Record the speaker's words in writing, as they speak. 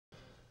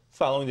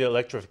Following the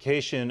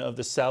electrification of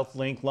the South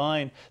Link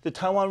line, the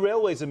Taiwan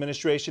Railways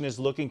Administration is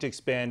looking to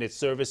expand its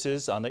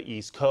services on the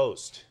East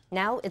Coast.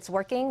 Now it's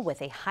working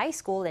with a high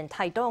school in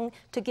Taitung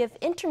to give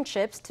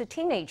internships to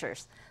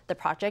teenagers. The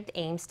project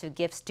aims to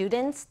give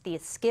students the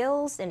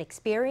skills and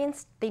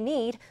experience they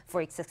need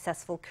for a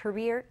successful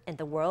career in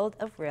the world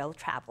of rail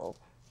travel.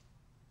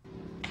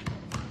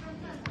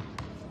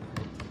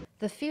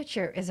 The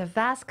future is a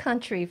vast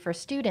country for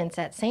students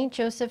at St.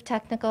 Joseph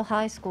Technical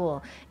High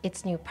School.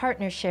 Its new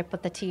partnership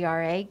with the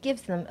TRA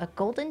gives them a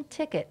golden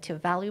ticket to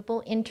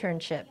valuable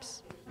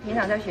internships.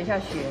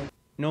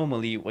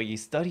 Normally, what you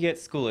study at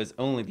school is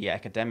only the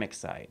academic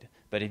side.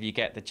 But if you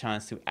get the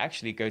chance to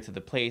actually go to the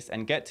place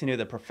and get to know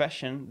the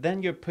profession,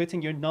 then you're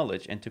putting your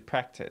knowledge into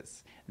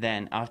practice.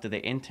 Then, after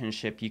the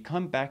internship, you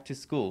come back to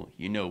school,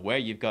 you know where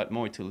you've got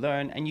more to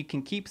learn, and you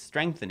can keep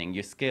strengthening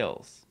your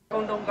skills.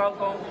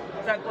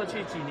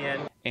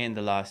 In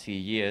the last few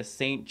years,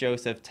 St.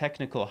 Joseph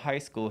Technical High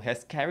School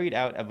has carried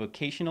out a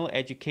vocational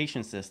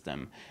education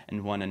system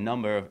and won a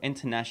number of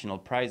international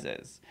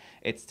prizes.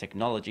 Its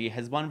technology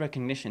has won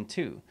recognition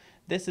too.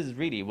 This is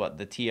really what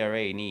the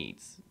TRA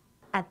needs.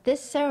 At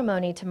this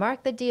ceremony to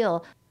mark the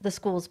deal, the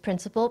school's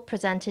principal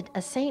presented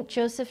a St.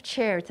 Joseph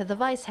chair to the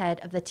vice head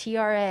of the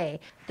TRA.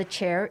 The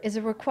chair is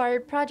a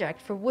required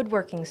project for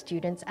woodworking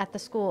students at the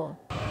school.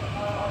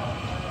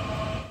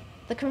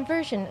 The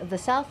conversion of the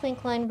South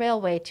Link Line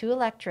Railway to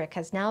electric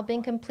has now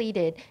been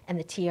completed, and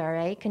the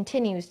TRA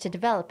continues to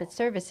develop its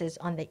services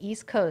on the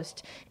East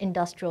Coast.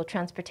 Industrial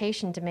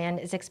transportation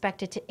demand is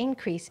expected to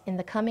increase in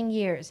the coming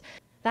years.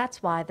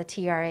 That's why the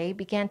TRA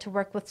began to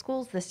work with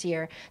schools this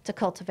year to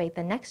cultivate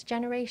the next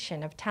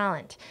generation of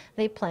talent.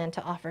 They plan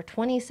to offer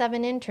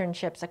 27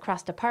 internships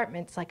across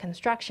departments like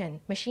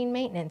construction, machine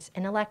maintenance,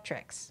 and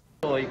electrics.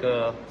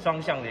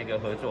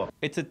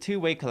 It's a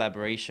two-way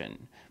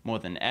collaboration. More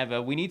than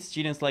ever, we need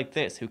students like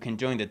this who can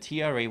join the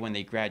TRA when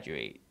they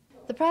graduate.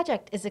 The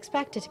project is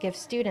expected to give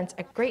students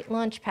a great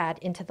launchpad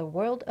into the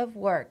world of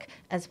work,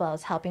 as well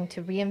as helping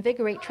to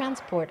reinvigorate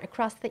transport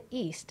across the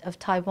east of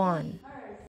Taiwan.